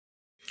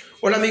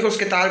Hola amigos,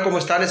 ¿qué tal? ¿Cómo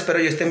están? Espero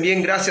que estén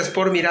bien. Gracias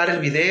por mirar el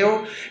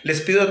video.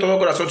 Les pido de todo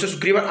corazón se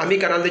suscriban a mi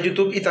canal de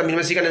YouTube y también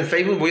me sigan en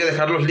Facebook. Voy a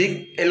dejar los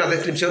links en la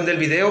descripción del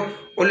video.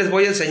 Hoy les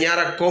voy a enseñar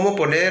a cómo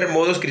poner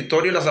modo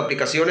escritorio en las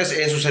aplicaciones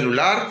en su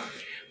celular.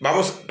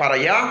 Vamos para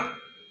allá.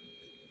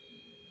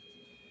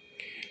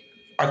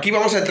 Aquí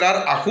vamos a entrar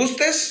a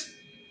ajustes.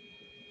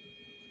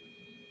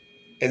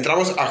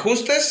 Entramos a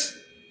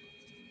ajustes.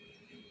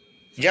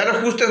 Ya en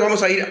ajustes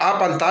vamos a ir a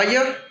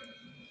pantalla.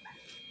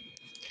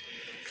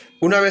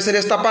 Una vez en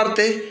esta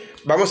parte,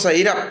 vamos a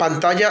ir a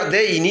pantalla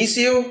de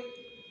inicio.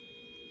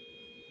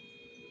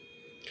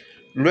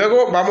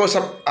 Luego vamos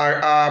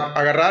a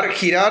agarrar,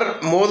 girar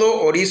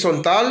modo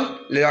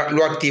horizontal.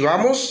 Lo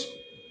activamos.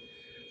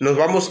 Nos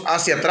vamos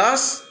hacia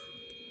atrás.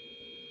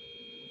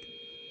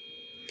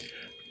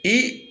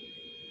 Y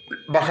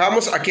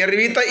bajamos aquí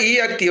arribita y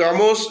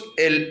activamos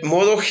el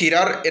modo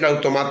girar en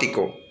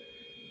automático.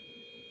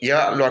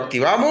 Ya lo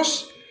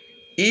activamos.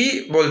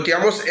 Y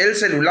volteamos el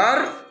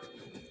celular.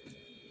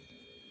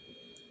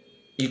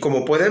 Y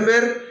como pueden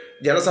ver,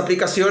 ya las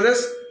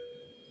aplicaciones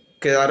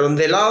quedaron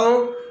de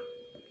lado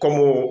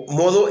como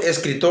modo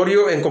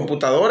escritorio en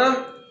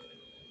computadora.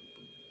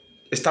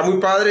 Está muy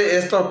padre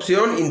esta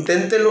opción,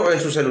 inténtenlo en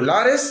sus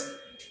celulares.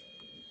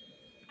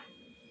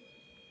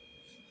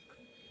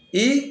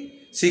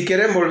 Y si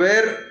quieren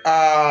volver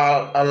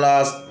a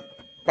las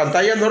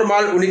pantallas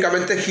normal,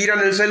 únicamente giran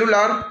el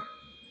celular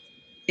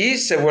y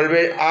se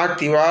vuelve a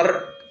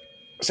activar,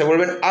 se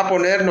vuelven a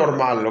poner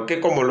normal, ¿ok?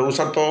 Como lo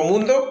usa todo el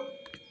mundo.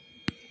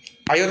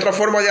 Hay otra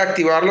forma de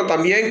activarlo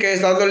también, que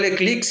es dándole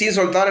clic sin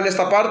soltar en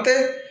esta parte.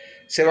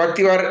 Se va a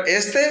activar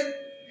este.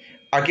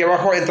 Aquí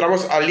abajo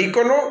entramos al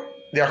icono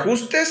de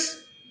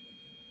ajustes.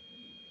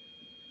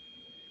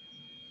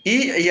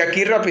 Y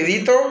aquí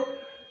rapidito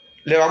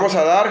le vamos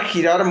a dar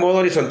girar modo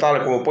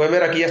horizontal. Como pueden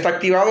ver, aquí ya está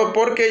activado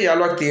porque ya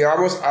lo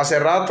activamos hace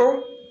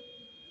rato.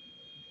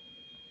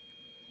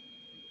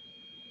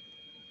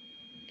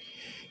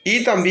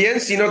 Y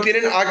también si no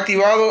tienen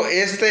activado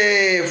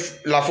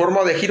la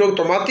forma de giro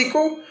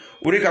automático,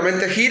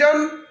 únicamente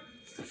giran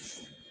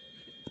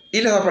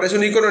y les aparece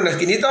un icono en la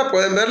esquinita,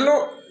 pueden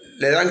verlo,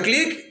 le dan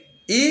clic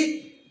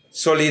y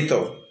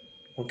solito,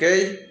 ok,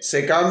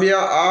 se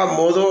cambia a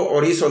modo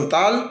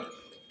horizontal,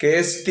 que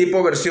es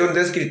tipo versión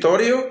de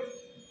escritorio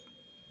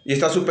y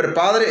está súper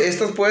padre.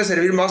 Estas puede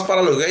servir más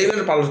para los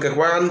gamers, para los que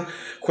juegan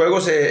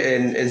juegos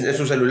en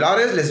sus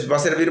celulares, les va a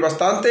servir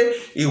bastante.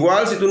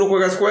 Igual si tú no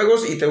juegas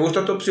juegos y te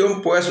gusta tu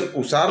opción, puedes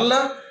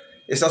usarla.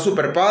 Está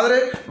súper padre.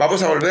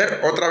 Vamos a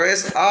volver otra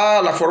vez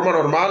a la forma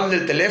normal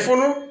del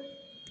teléfono.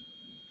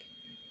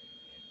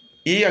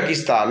 Y aquí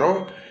está,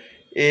 ¿no?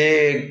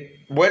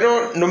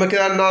 Bueno, no me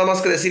queda nada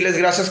más que decirles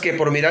gracias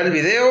por mirar el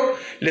video.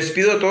 Les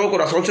pido de todo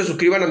corazón se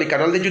suscriban a mi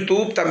canal de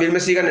YouTube. También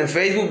me sigan en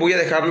Facebook. Voy a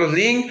dejar los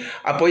links.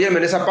 Apóyenme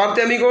en esa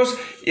parte, amigos.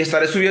 Y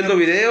estaré subiendo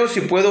videos. Si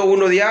puedo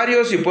uno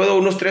diario, si puedo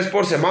unos 3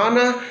 por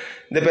semana.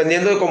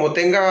 Dependiendo de cómo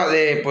tenga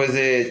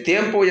de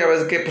tiempo. Ya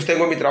ves que pues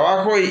tengo mi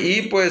trabajo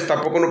y pues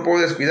tampoco no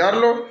puedo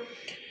descuidarlo.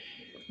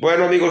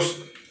 Bueno, amigos,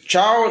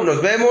 chao,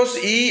 nos vemos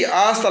y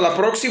hasta la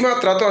próxima.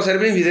 Trato de hacer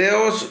mis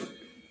videos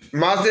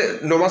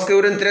no más que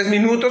duren 3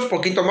 minutos,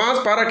 poquito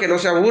más, para que no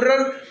se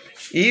aburran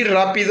y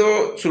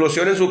rápido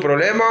solucionen su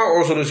problema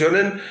o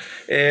solucionen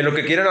lo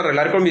que quieran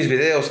arreglar con mis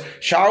videos.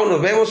 Chao,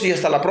 nos vemos y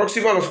hasta la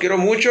próxima. Los quiero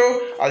mucho.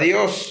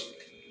 Adiós.